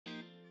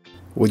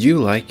Would you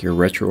like your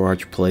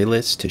RetroArch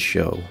playlist to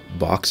show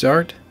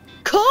Boxart?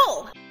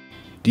 Cool!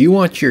 Do you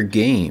want your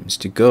games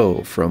to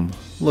go from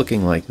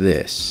looking like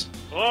this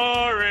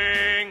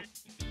Boring!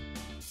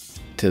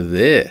 to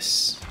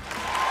this?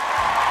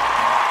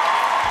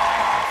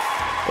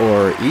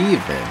 Or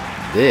even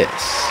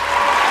this?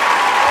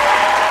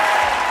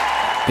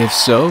 If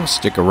so,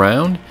 stick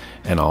around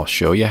and I'll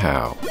show you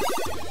how.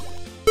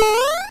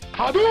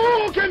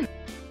 Hadouken!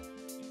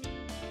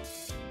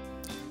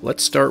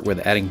 Let's start with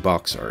adding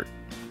Boxart.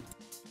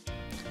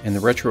 In the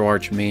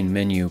RetroArch main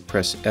menu,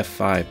 press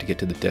F5 to get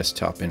to the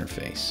desktop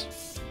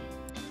interface.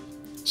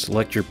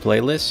 Select your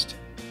playlist,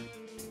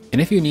 and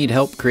if you need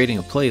help creating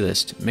a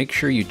playlist, make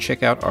sure you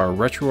check out our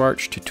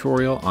RetroArch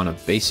tutorial on a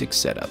basic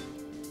setup.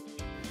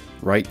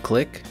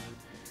 Right-click,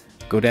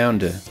 go down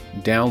to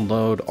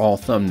Download All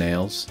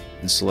Thumbnails,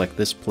 and select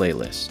this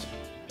playlist.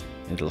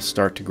 It'll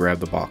start to grab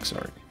the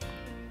Boxart.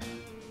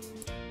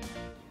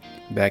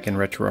 Back in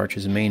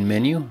RetroArch's main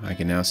menu, I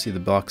can now see the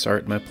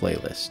Boxart in my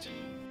playlist.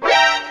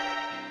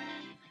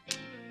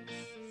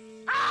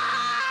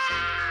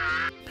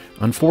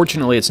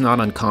 Unfortunately, it's not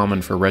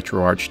uncommon for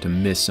RetroArch to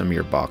miss some of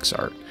your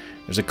Boxart.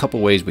 There's a couple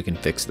ways we can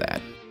fix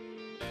that.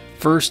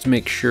 First,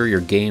 make sure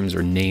your games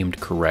are named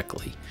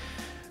correctly.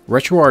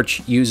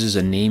 RetroArch uses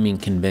a naming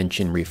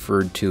convention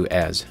referred to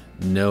as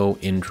no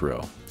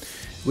intro.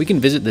 We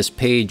can visit this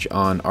page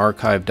on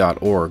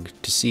archive.org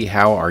to see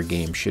how our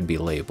game should be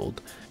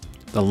labeled.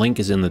 The link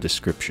is in the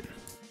description.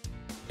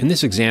 In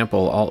this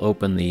example, I'll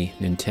open the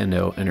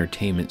Nintendo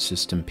Entertainment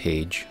System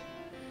page,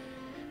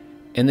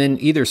 and then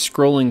either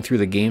scrolling through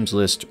the games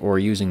list or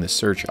using the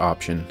search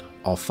option,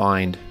 I'll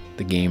find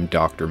the game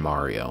Dr.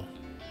 Mario.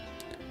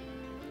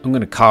 I'm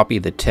going to copy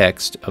the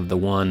text of the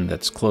one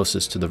that's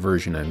closest to the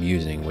version I'm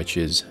using, which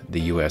is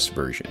the US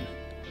version.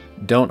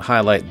 Don't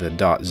highlight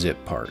the .zip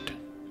part,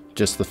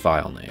 just the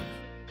file name.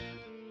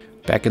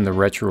 Back in the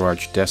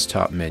RetroArch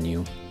desktop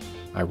menu,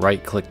 I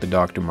right-click the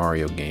Dr.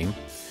 Mario game,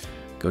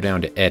 go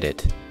down to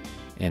Edit,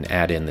 and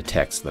add in the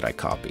text that I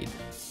copied.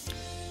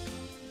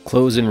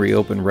 Close and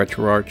reopen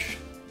RetroArch,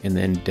 and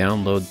then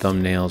download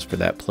thumbnails for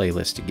that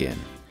playlist again.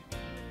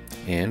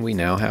 And we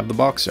now have the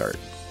Boxart.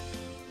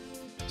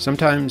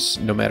 Sometimes,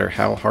 no matter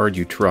how hard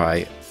you try,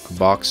 a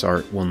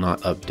Boxart will not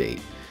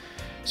update.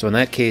 So in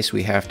that case,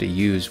 we have to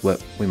use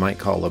what we might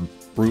call a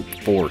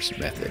brute force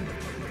method.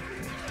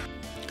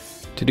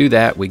 To do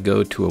that, we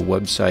go to a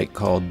website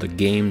called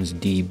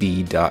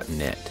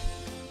thegamesdb.net,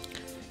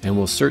 and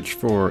we'll search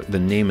for the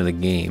name of the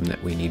game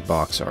that we need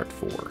Boxart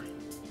for.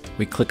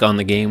 We click on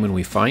the game when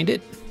we find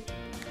it,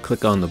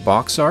 click on the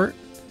Boxart,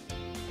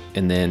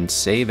 and then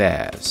Save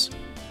As.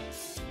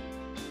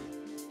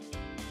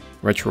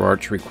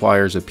 RetroArch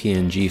requires a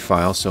PNG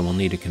file, so we'll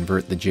need to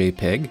convert the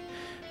JPEG.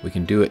 We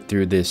can do it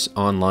through this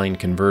online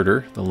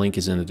converter. The link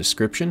is in the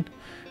description.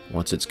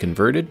 Once it's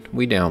converted,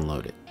 we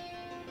download it.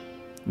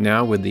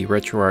 Now with the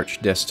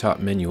RetroArch desktop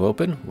menu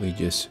open, we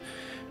just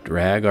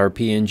drag our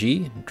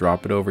PNG,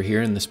 drop it over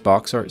here in this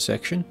Boxart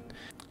section,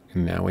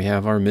 and now we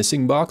have our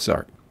missing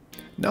Boxart.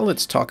 Now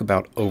let's talk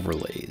about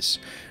overlays.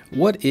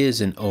 What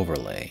is an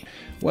overlay?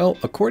 Well,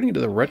 according to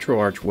the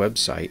RetroArch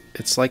website,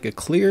 it's like a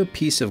clear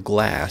piece of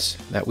glass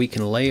that we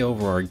can lay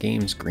over our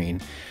game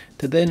screen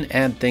to then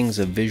add things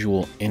of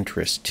visual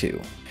interest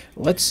to.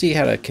 Let's see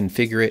how to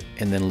configure it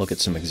and then look at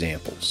some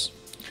examples.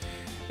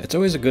 It's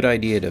always a good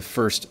idea to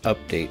first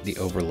update the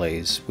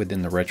overlays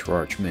within the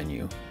RetroArch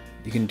menu.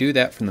 You can do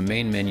that from the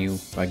main menu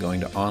by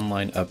going to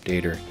Online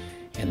Updater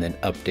and then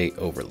Update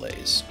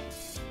Overlays.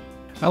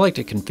 I like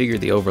to configure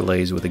the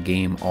overlays with a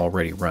game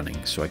already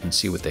running so I can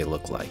see what they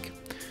look like.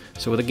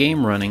 So with a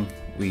game running,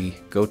 we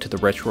go to the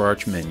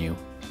RetroArch menu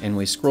and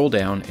we scroll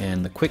down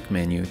in the quick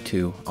menu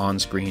to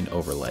On-Screen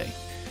Overlay.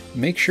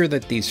 Make sure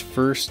that these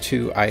first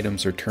two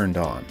items are turned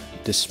on,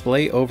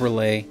 Display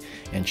Overlay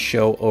and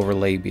Show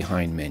Overlay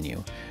Behind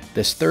Menu.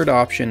 This third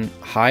option,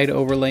 Hide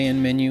Overlay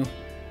in Menu,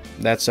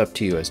 that's up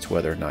to you as to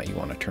whether or not you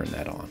want to turn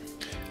that on.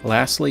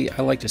 Lastly,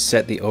 I like to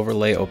set the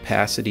overlay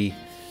opacity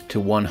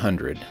to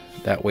 100.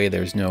 That way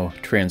there's no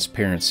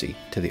transparency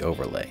to the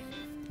overlay.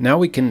 Now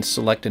we can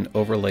select an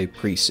overlay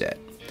preset.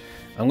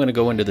 I'm going to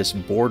go into this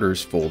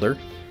Borders folder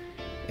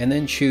and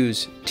then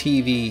choose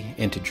TV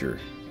Integer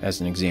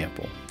as an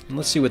example. And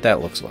let's see what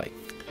that looks like.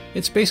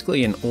 It's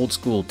basically an old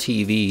school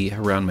TV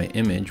around my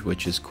image,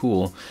 which is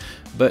cool,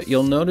 but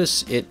you'll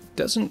notice it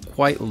doesn't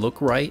quite look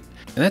right.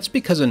 And that's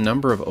because a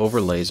number of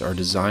overlays are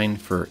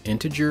designed for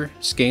integer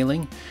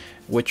scaling,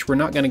 which we're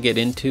not going to get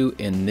into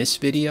in this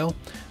video,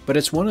 but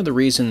it's one of the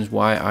reasons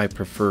why I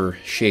prefer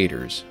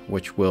shaders,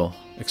 which we'll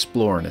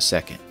explore in a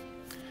second.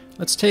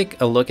 Let's take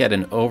a look at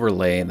an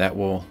overlay that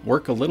will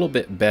work a little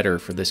bit better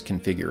for this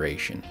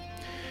configuration.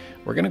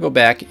 We're going to go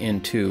back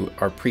into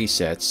our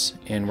presets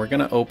and we're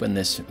going to open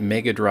this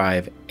Mega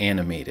Drive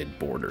animated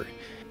border.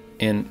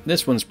 And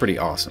this one's pretty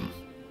awesome.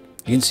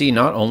 You can see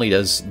not only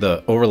does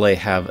the overlay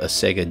have a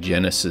Sega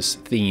Genesis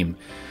theme,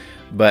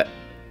 but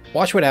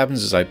watch what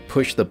happens as I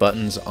push the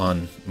buttons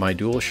on my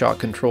DualShock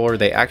controller.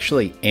 They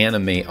actually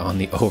animate on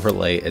the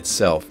overlay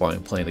itself while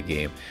I'm playing the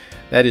game.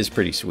 That is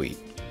pretty sweet.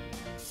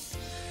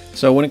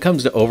 So when it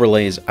comes to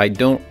overlays, I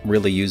don't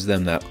really use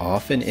them that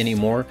often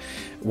anymore.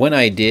 When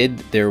I did,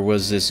 there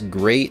was this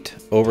great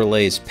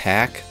overlays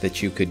pack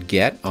that you could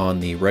get on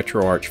the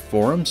RetroArch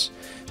forums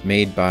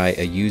made by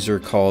a user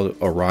called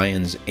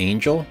Orion's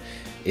Angel.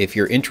 If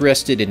you're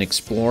interested in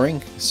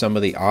exploring some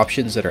of the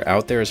options that are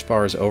out there as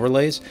far as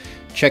overlays,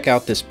 check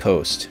out this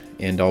post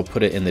and I'll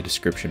put it in the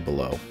description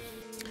below.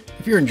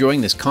 If you're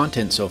enjoying this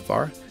content so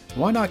far,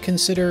 why not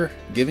consider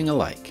giving a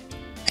like?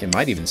 It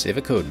might even save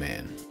a code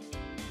man.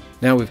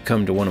 Now we've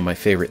come to one of my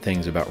favorite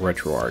things about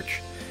RetroArch,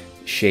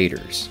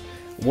 shaders.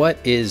 What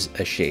is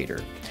a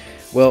shader?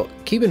 Well,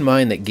 keep in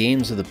mind that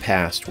games of the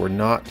past were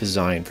not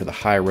designed for the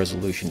high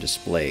resolution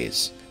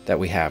displays that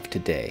we have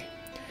today.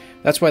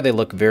 That's why they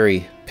look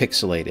very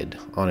pixelated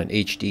on an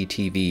HD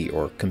TV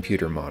or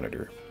computer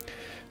monitor.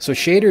 So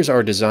shaders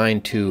are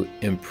designed to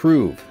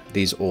improve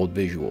these old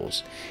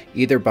visuals,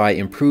 either by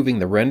improving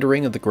the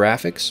rendering of the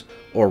graphics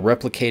or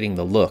replicating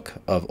the look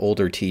of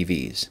older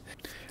TVs.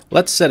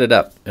 Let's set it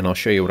up and I'll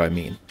show you what I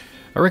mean.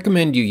 I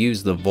recommend you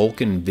use the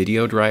Vulkan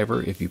video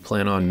driver if you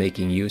plan on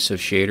making use of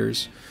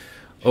shaders.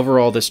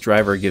 Overall, this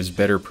driver gives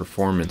better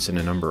performance in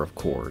a number of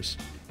cores.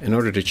 In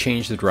order to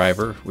change the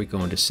driver, we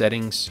go into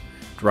Settings,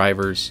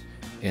 Drivers,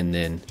 and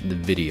then the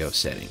Video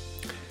setting.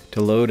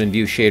 To load and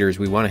view shaders,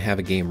 we want to have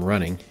a game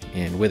running,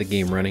 and with a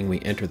game running, we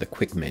enter the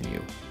Quick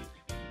menu.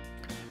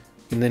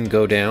 And then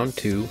go down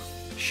to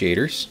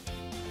Shaders,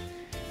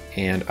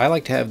 and I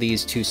like to have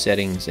these two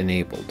settings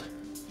enabled.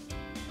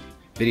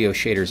 Video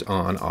shaders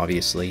on,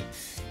 obviously,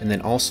 and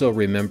then also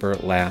remember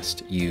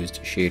last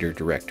used shader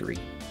directory.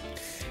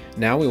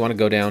 Now we want to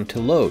go down to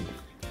load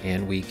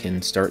and we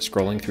can start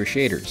scrolling through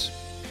shaders.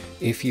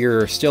 If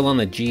you're still on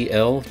the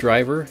GL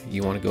driver,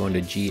 you want to go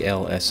into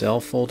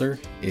GLSL folder.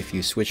 If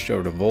you switched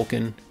over to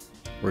Vulkan,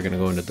 we're going to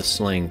go into the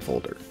Slang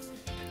folder.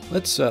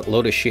 Let's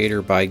load a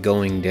shader by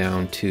going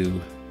down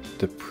to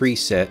the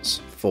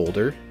presets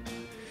folder.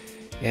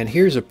 And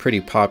here's a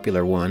pretty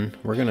popular one.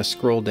 We're going to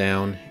scroll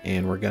down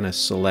and we're going to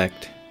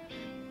select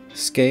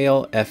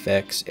Scale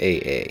FX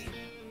AA.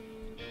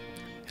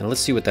 And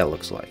let's see what that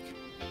looks like.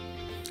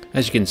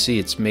 As you can see,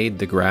 it's made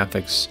the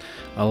graphics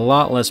a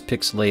lot less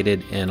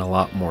pixelated and a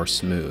lot more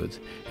smooth.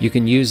 You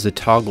can use the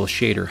toggle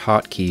shader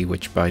hotkey,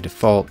 which by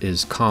default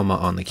is comma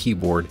on the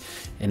keyboard,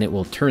 and it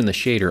will turn the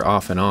shader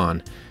off and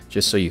on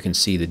just so you can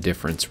see the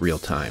difference real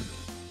time.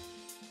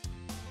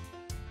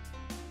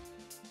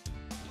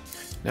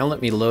 Now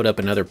let me load up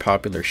another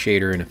popular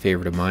shader and a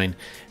favorite of mine,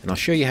 and I'll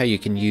show you how you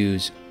can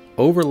use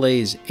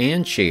overlays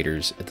and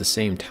shaders at the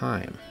same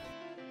time.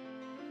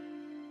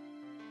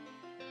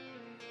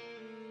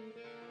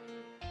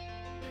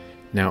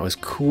 Now, as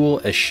cool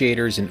as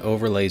shaders and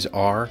overlays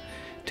are,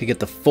 to get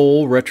the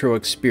full retro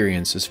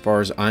experience as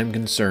far as I'm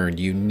concerned,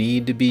 you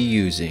need to be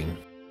using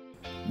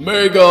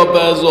Mega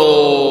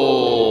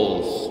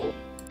Bezels!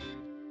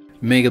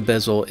 Mega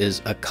Bezel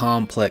is a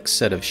complex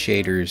set of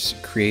shaders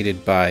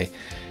created by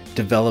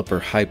developer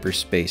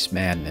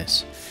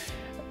HyperSpaceMadness.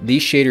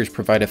 These shaders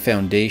provide a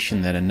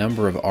foundation that a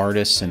number of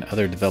artists and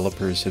other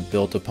developers have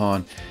built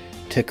upon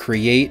to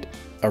create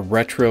a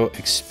retro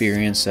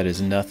experience that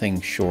is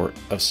nothing short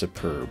of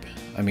superb.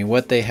 I mean,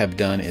 what they have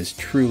done is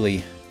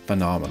truly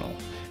phenomenal.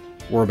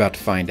 We're about to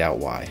find out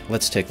why.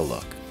 Let's take a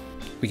look.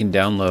 We can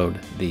download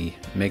the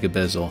Mega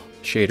Bezel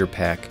shader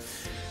pack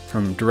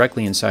from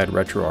directly inside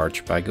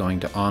RetroArch by going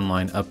to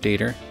Online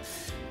Updater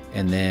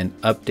and then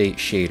Update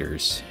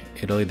Shaders.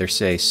 It'll either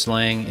say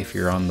Slang if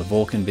you're on the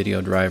Vulkan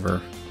video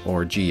driver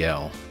or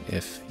GL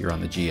if you're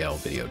on the GL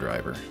video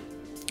driver.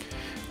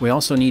 We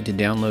also need to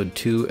download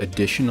 2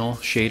 additional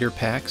shader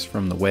packs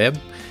from the web,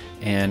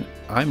 and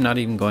I'm not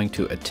even going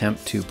to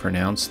attempt to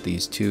pronounce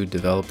these 2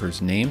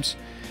 developers' names,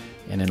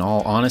 and in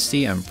all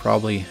honesty, I'm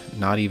probably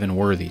not even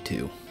worthy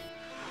to.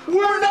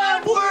 We're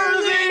not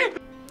worthy!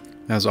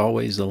 As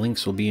always, the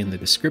links will be in the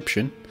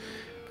description.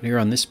 But here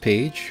on this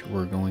page,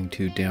 we're going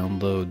to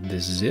download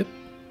this zip.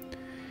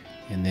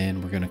 And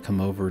then we're going to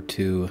come over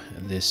to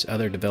this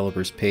other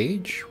developer's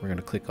page. We're going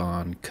to click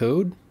on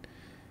Code.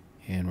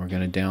 And we're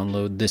going to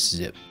download this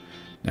zip.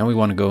 Now we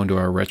want to go into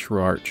our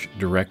RetroArch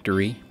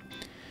directory.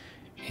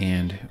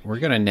 And we're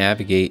going to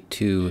navigate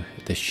to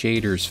the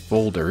shaders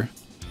folder.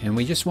 And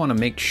we just want to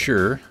make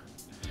sure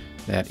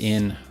that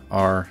in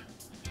our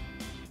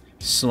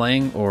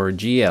Slang or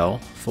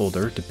GL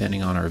folder,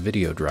 depending on our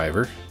video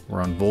driver,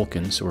 we're on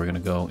Vulkan, so we're going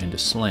to go into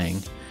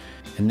Slang.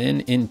 And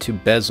then into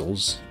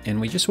bezels, and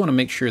we just want to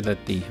make sure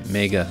that the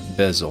Mega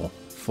Bezel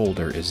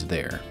folder is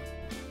there.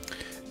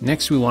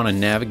 Next, we want to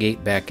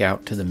navigate back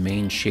out to the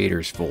main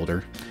shaders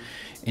folder,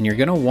 and you're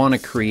going to want to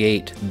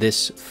create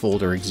this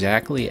folder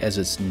exactly as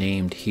it's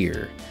named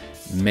here,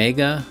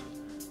 Mega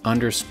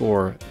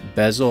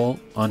 _Bezel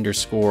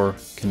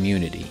 _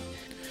 community.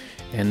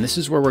 And this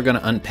is where we're going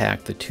to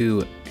unpack the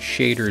 2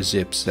 shader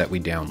zips that we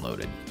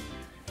downloaded.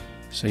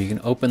 So you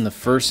can open the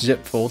first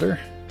zip folder,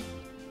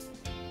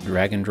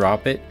 drag and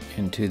drop it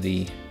into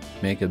the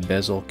Mega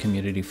Bezel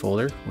community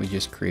folder we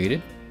just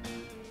created.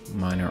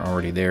 Mine are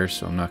already there,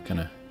 so I'm not going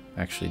to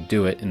actually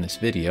do it in this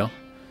video.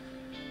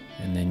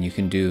 And then you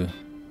can do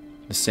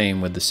The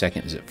same with the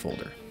second zip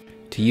folder.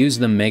 To use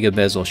the Mega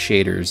Bezel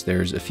shaders,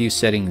 there's a few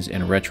settings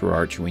in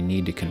RetroArch we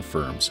need to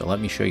confirm, so let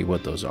me show you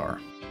what those are.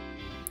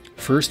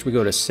 First, we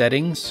go to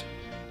Settings,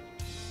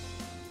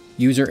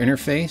 User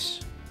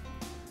Interface.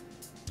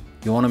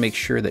 You want to make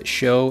sure that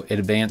Show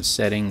Advanced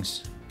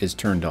Settings is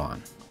turned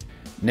on.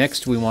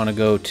 Next, we want to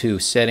go to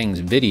Settings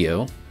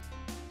Video.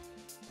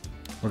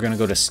 We're going to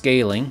go to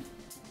Scaling.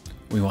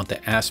 We want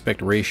the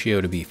aspect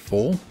ratio to be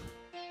full.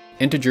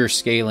 Integer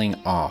scaling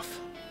off.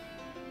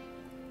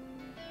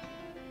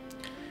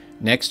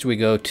 Next, we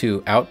go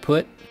to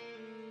Output.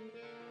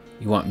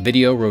 You want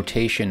video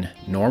rotation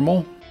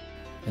normal,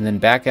 and then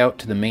back out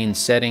to the main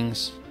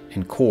settings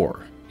and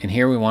core. And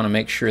here we want to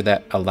make sure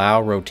that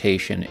allow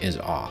rotation is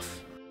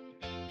off.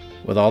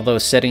 With all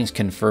those settings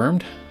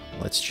confirmed,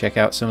 let's check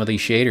out some of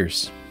these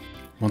shaders.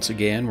 Once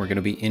again, we're going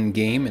to be in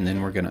game, and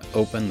then we're going to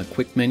open the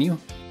quick menu.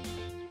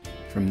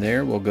 From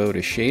there, we'll go to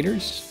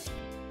Shaders,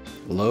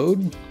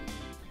 Load.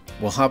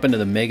 We'll hop into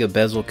the Mega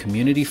Bezel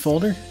Community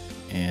folder,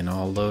 and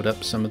I'll load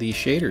up some of these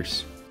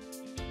shaders.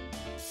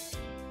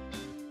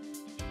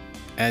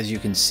 As you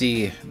can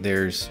see,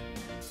 there's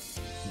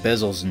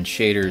bezels and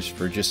shaders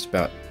for just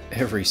about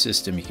every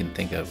system you can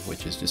think of,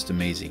 which is just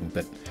amazing.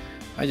 But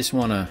I just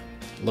want to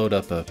load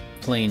up a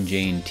plain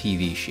Jane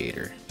TV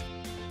shader.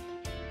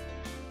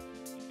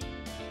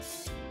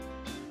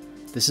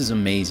 This is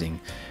amazing.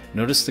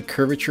 Notice the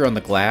curvature on the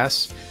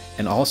glass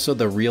and also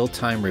the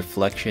real-time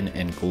reflection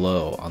and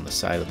glow on the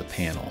side of the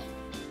panel.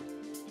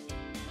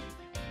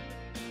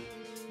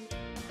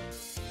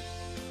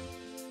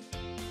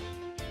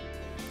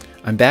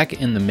 I'm back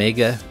in the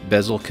Mega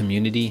Bezel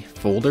Community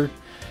folder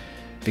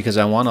because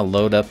I want to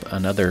load up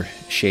another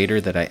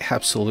shader that I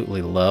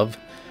absolutely love.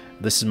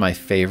 This is my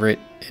favorite.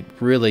 It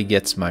really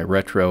gets my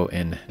retro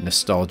and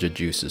nostalgia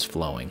juices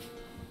flowing.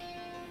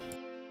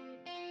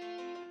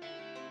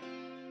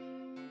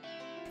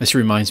 This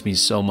reminds me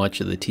so much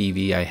of the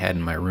TV I had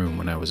in my room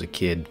when I was a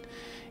kid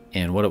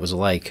and what it was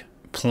like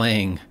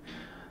playing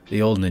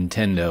the old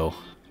Nintendo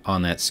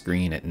on that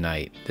screen at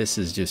night. This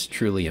is just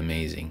truly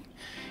amazing.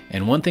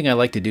 And one thing I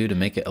like to do to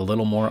make it a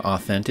little more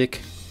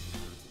authentic,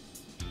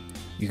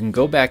 you can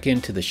go back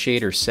into the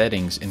shader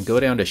settings and go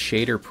down to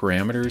shader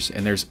parameters,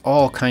 and there's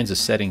all kinds of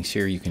settings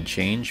here you can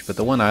change, but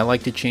the one I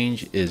like to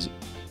change is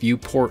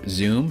viewport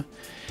zoom.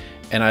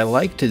 And I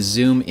like to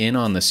zoom in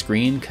on the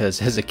screen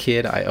because as a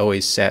kid I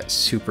always sat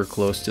super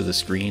close to the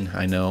screen.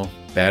 I know,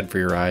 bad for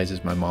your eyes,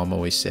 as my mom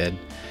always said.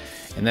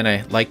 And then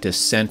I like to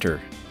center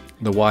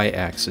the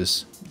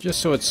y-axis just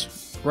so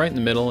it's right in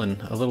the middle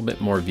and a little bit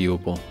more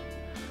viewable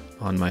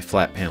on my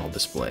flat panel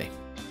display.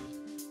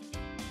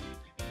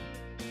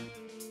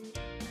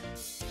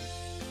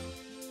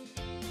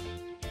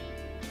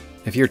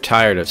 If you're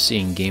tired of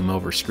seeing game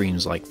over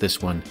screens like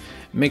this one,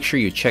 make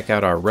sure you check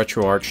out our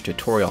RetroArch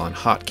tutorial on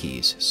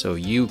hotkeys so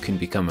you can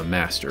become a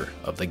master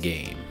of the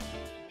game.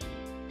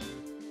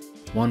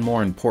 One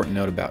more important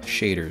note about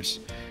shaders.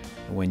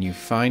 When you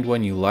find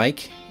one you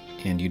like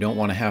and you don't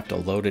want to have to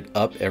load it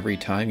up every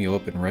time you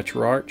open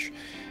RetroArch,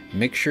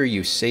 make sure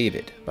you save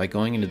it by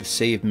going into the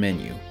Save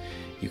menu.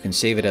 You can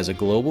save it as a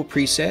global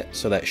preset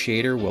so that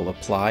shader will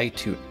apply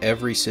to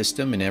every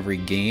system and every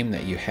game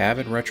that you have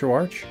in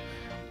RetroArch,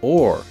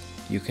 or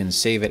you can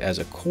save it as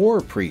a core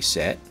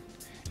preset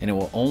and it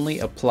will only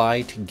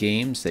apply to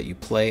games that you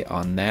play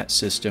on that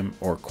system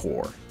or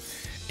core.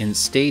 And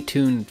stay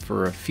tuned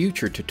for a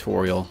future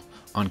tutorial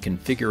on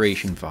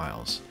configuration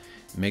files.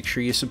 Make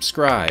sure you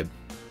subscribe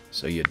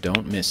so you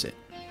don't miss it.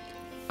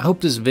 I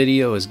hope this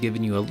video has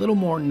given you a little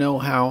more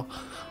know-how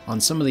on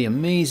some of the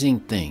amazing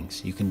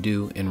things you can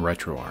do in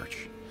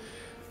RetroArch.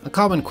 A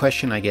common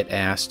question I get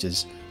asked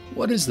is,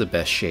 what is the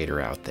best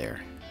shader out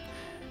there?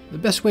 The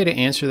best way to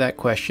answer that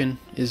question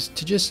is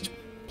to just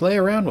play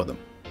around with them.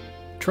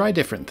 Try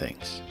different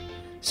things.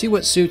 See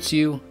what suits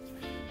you,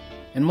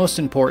 and most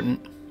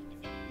important,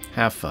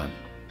 have fun.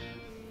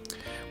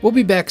 We'll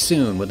be back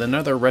soon with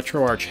another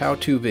RetroArch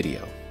how-to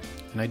video,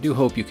 and I do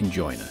hope you can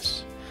join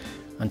us.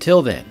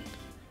 Until then,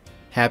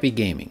 happy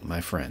gaming,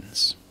 my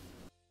friends.